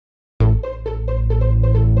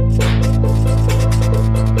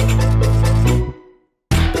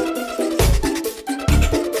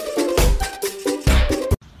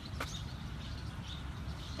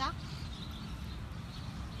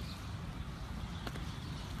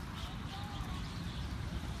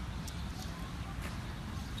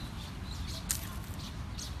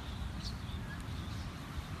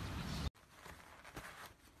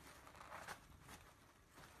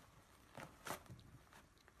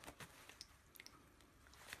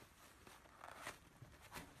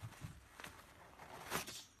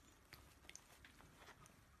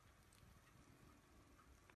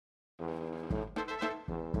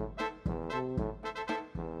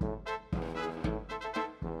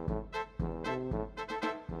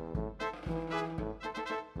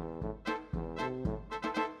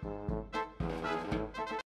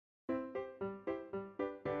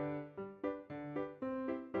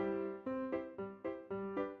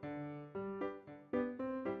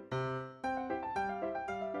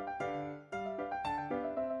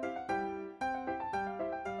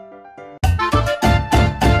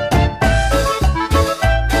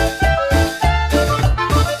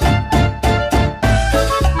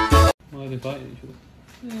bite each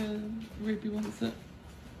other. Yeah, Ruby wants it.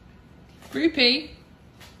 Ruby!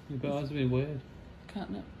 Your eyes have been weird.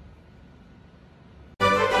 Catnip.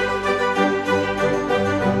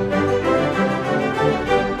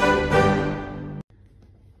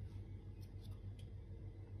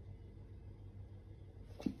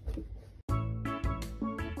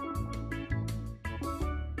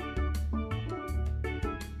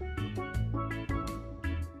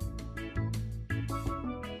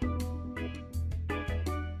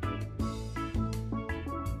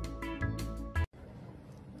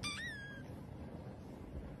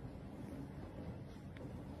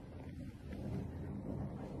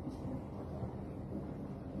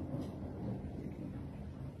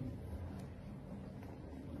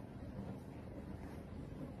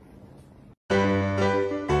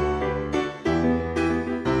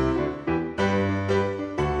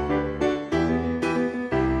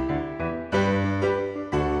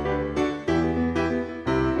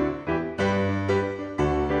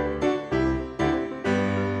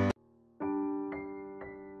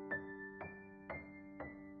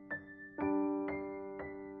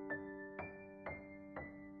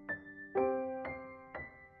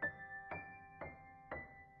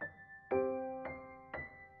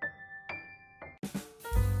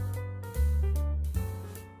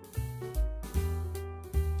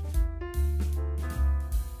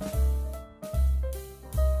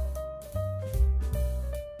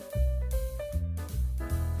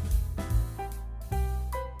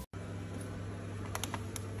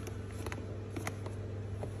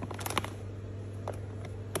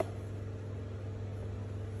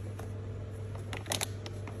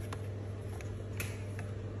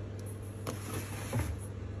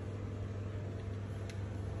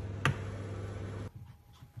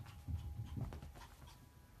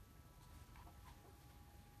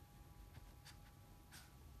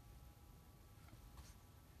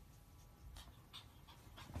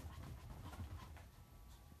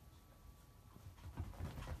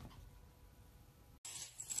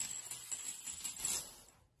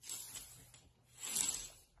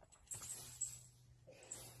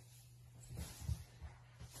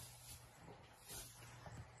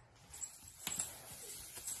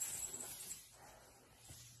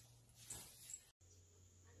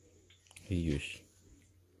 Już.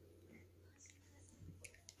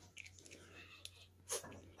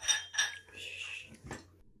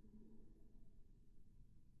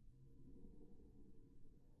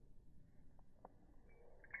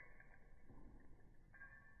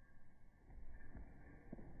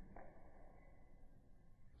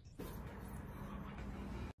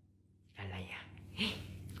 랄라야,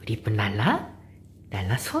 우리 이쁜 랄라?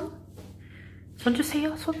 랄라 손? 손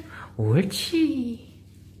주세요, 손. 옳지.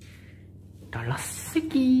 랄라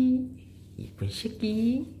쓰기. 이쁜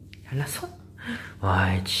새끼. 랄라 손.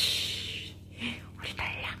 옳지. 우리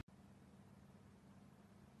랄라.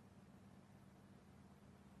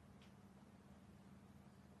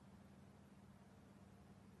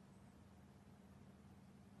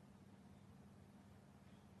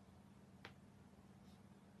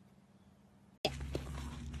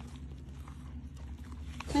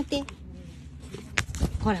待って。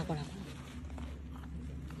ほらほら。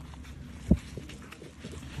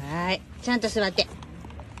はい。ちゃんと座って。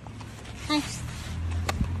はい。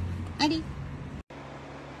あり。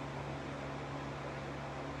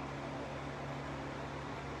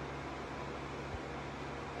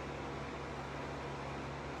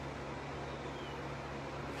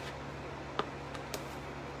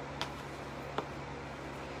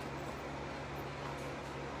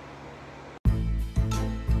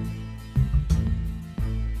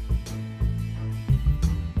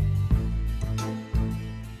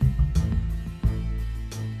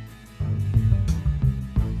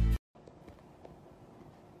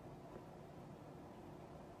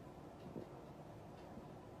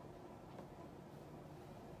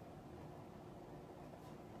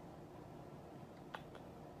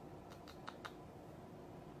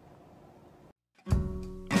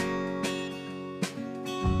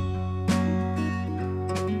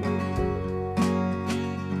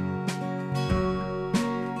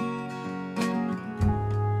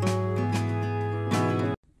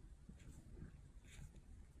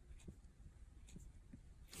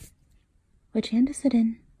Which hand is it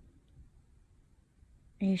in?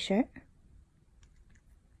 Are you sure?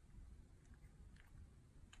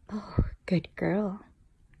 Oh, good girl.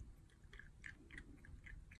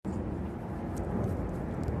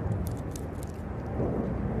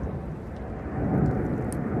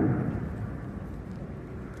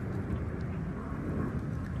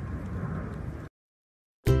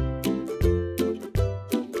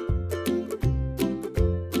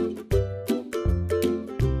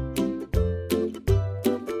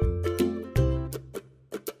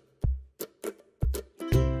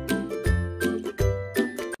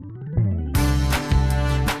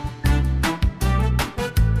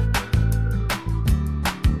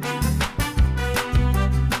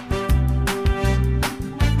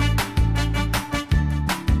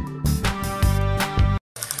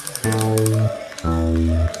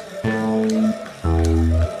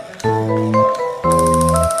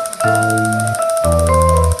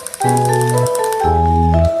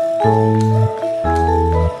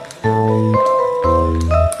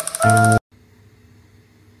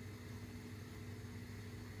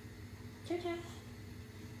 Jojo.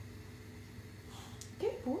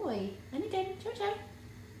 Good boy. Let me do it. Jojo.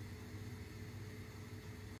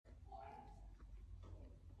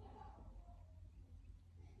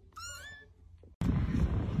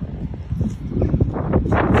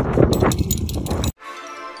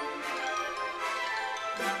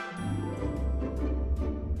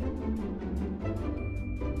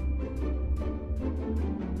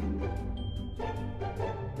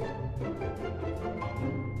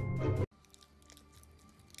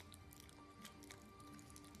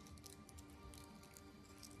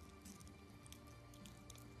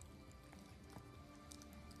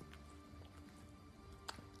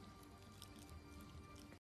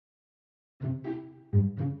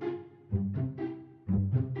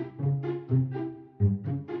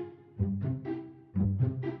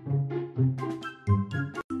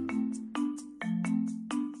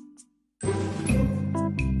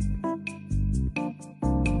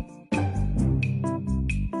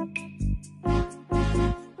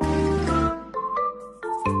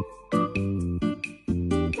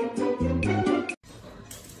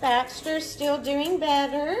 Baxter's still doing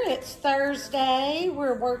better. It's Thursday.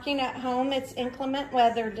 We're working at home. It's inclement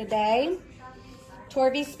weather today.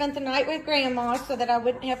 Torby spent the night with Grandma so that I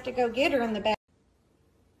wouldn't have to go get her in the back.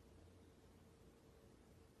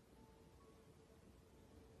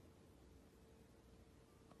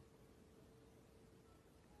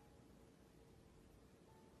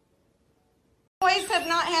 Boys have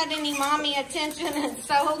not had any mommy attention in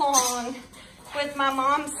so long with my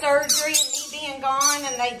mom's surgery and me being gone,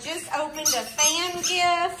 and they just opened a fan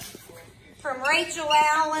gift from Rachel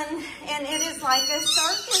Allen, and it is like a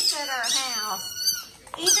circus at our house.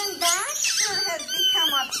 Even Baxter has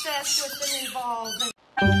become obsessed with the new balls.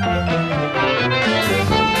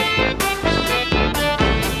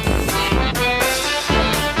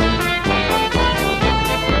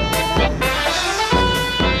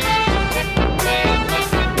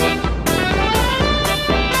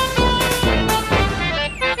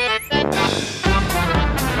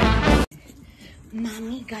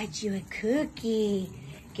 Mommy got you a cookie.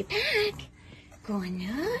 Get back. Going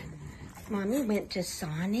up. Mommy went to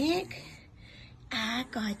Sonic. I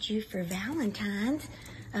got you for Valentine's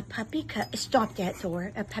a puppy cup. Stop that,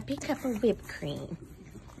 Thor. A puppy cup of whipped cream.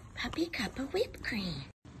 Puppy cup of whipped cream.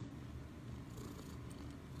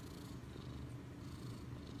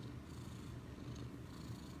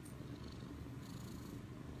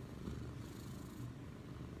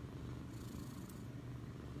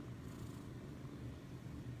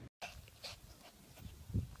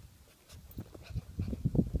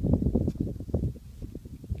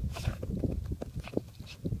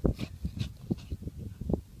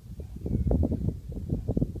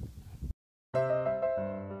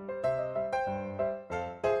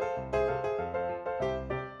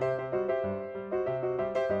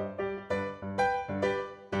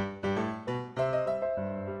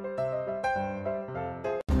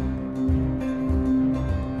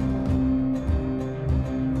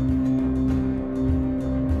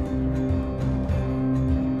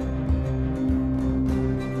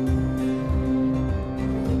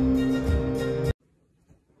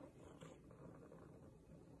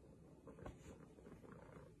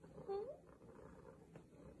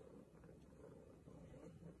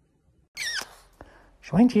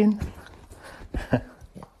 Schweinchen.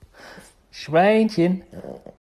 Schweinchen.